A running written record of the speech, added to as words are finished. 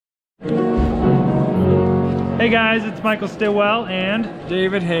Hey guys, it's Michael Stillwell and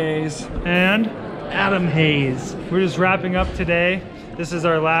David Hayes and Adam Hayes. We're just wrapping up today. This is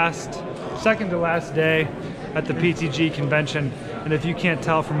our second to last day at the PTG convention. And if you can't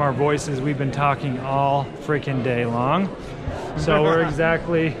tell from our voices, we've been talking all freaking day long. So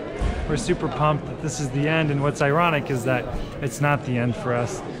we're super pumped that this is the end. And what's ironic is that it's not the end for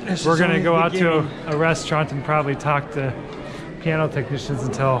us. We're gonna go out to a restaurant and probably talk to piano technicians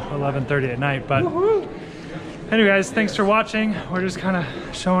until 11:30 at night. But anyway, guys, thanks for watching. We're just kind of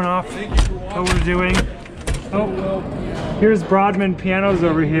showing off what we're doing. Oh, here's Broadman Pianos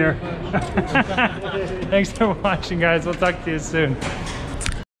over here. Thanks for watching, guys. We'll talk to you soon.